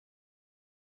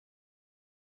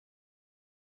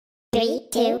3,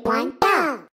 2, 1,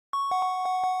 go!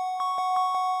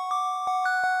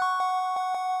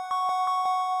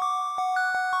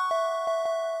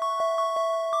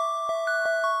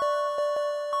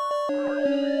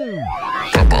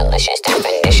 Delicious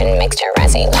definition makes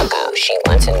Terezi loco. She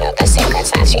wants to know the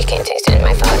secrets that she can taste in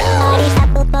my photo.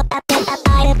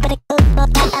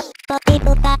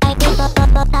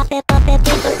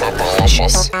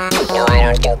 Delicious. No, I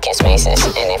don't do kiss maces.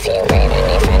 And if you read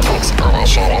any fanfics, all that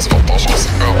shit is fictitious.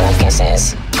 I love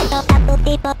kisses.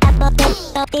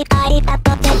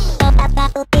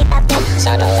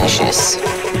 So delicious.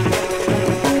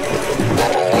 So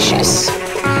delicious.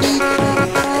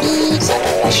 So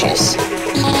delicious.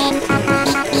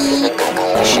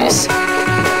 Gargalicious.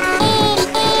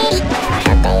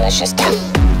 Gargalicious death.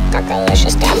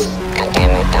 Gargalicious death. God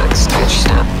damn it, dog. Scratch,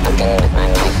 stop fucking with my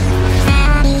mic.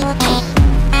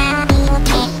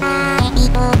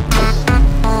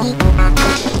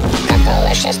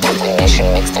 Gargalicious definition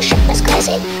makes the shipness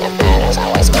crazy. Nevada's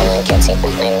always feeling cutesy,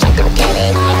 but names like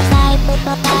Arcady.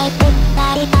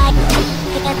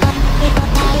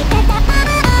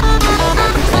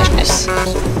 Gargalicious.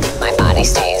 My body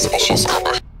stays vicious. All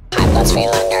the high blood's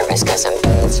feeling nervous cause I'm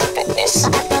doing some fitness.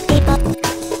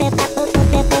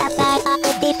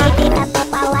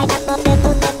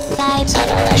 So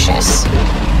delicious.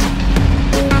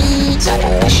 So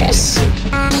delicious.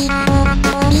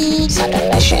 So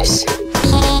delicious.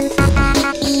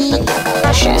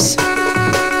 Gargalicious.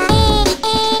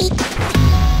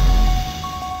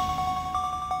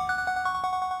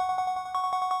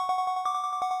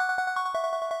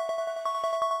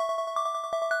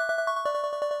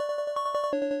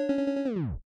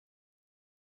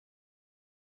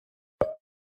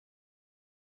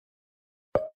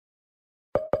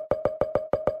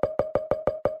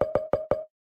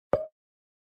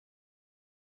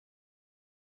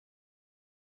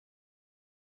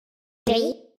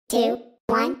 Three, two,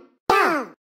 one,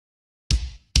 go!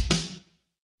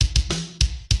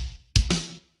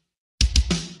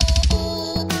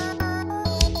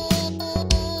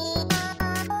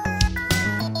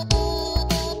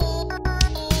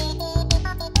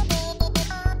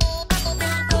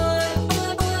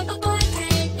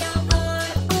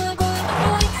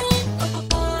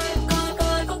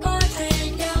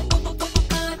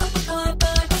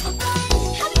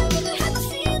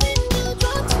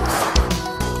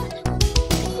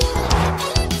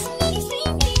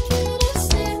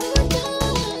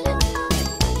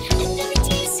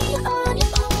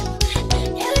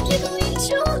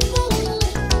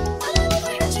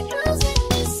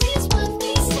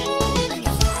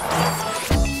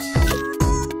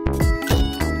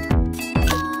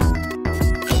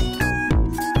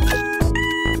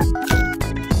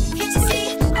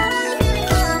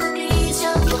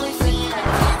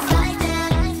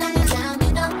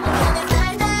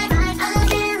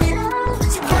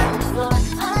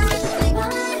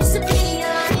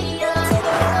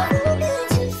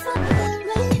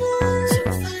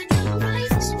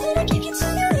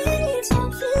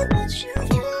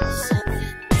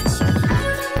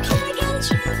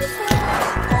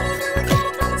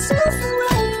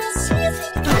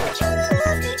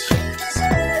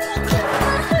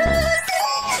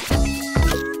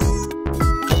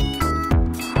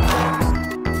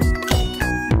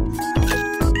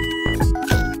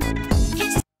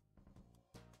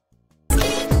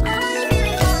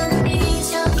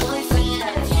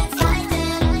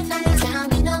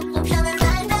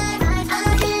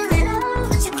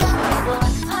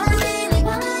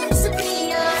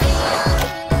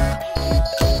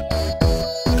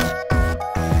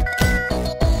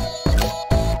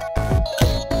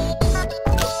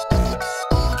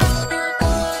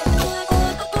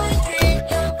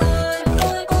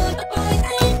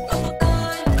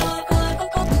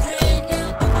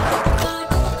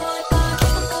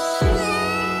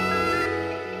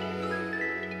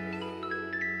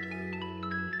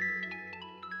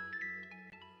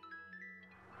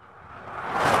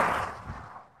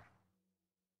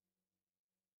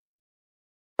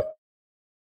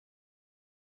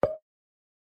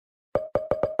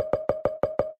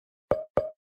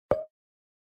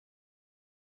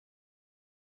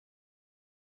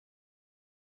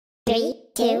 Three,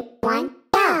 two, one,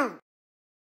 go!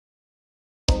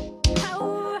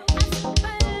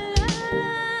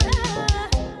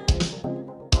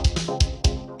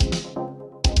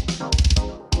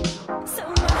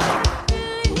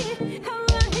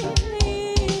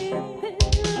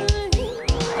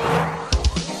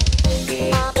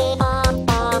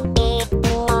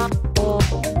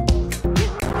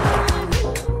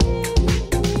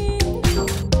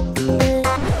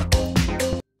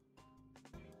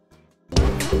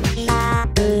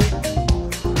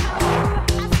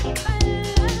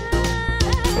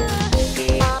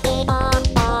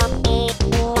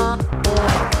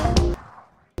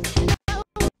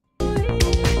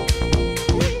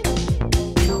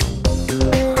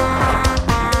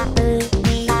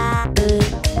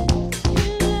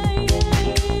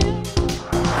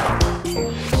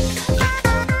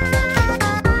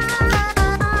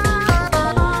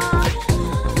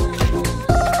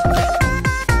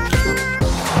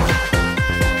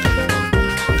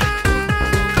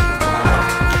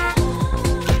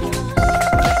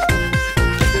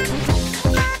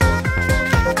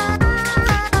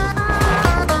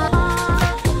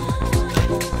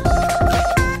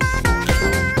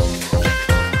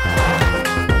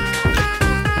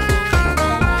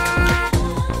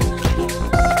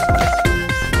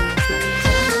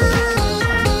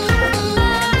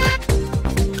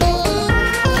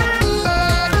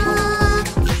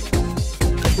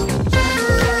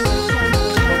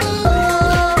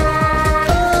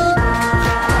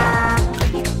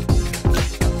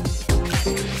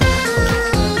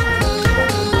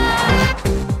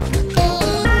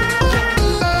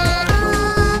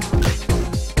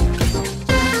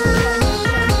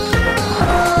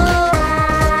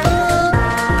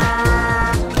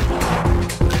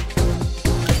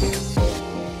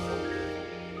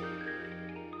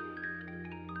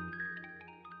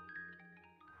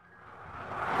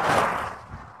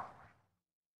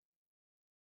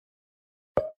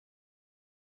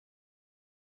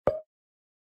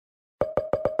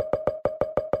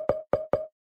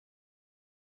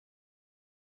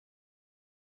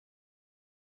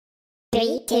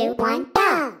 3, 2, 1,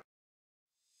 go!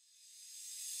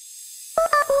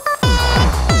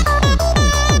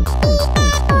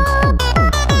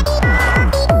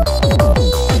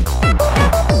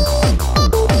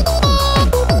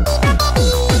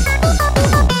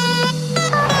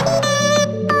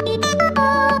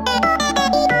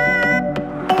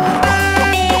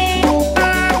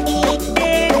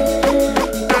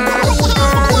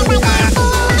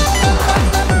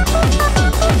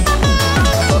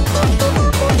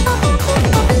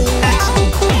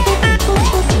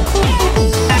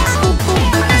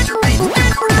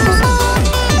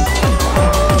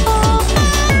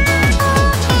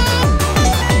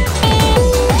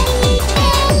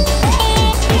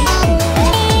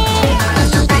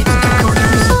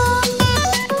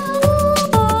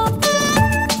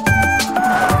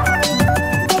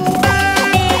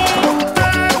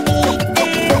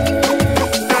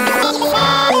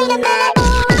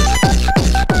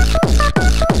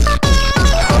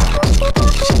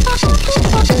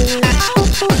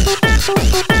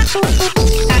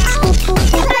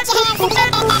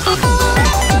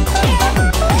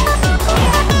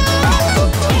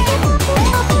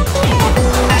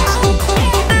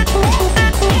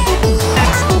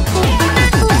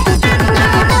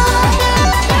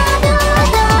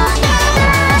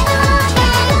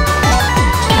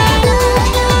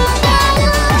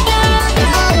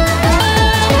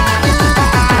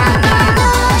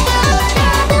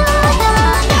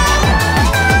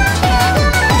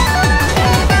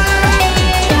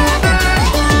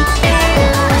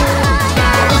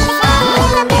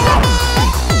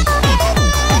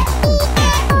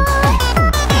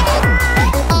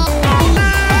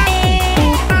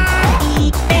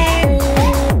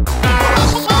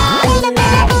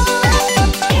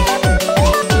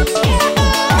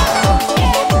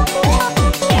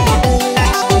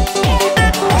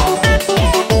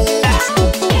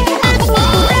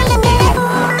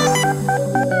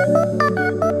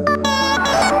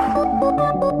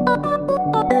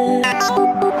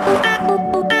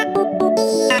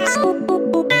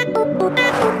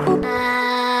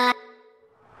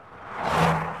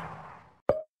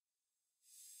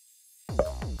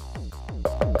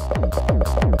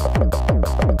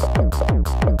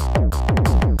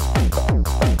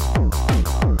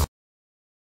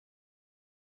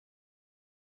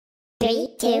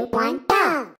 3, 2, 1,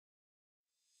 go!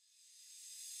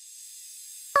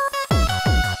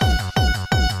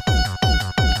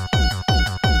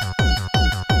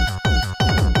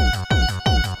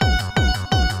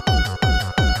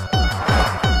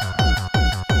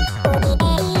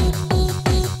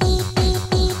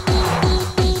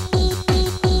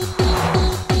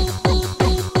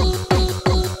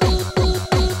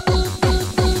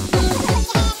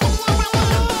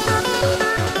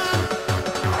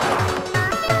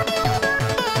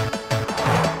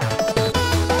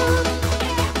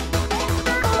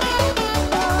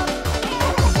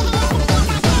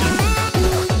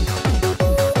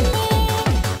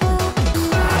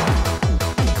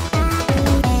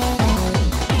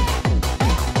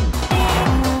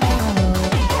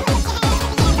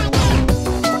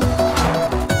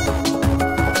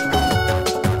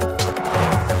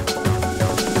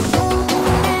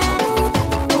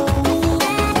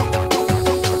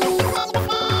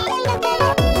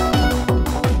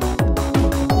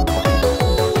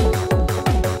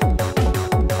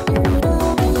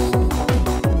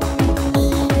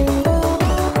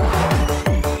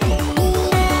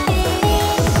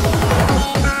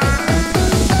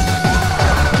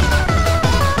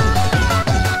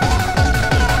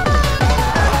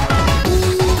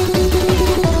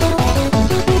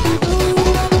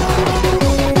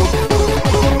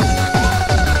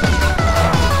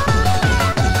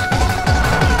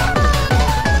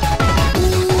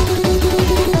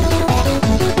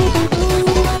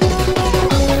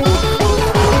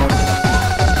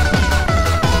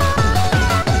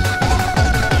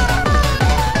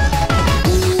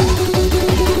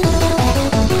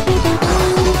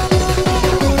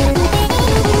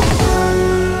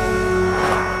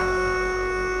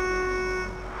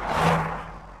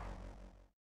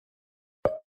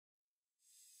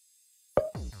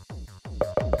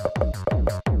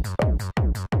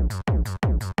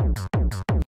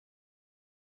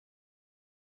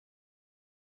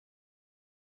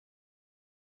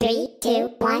 3, 2,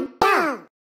 1, go!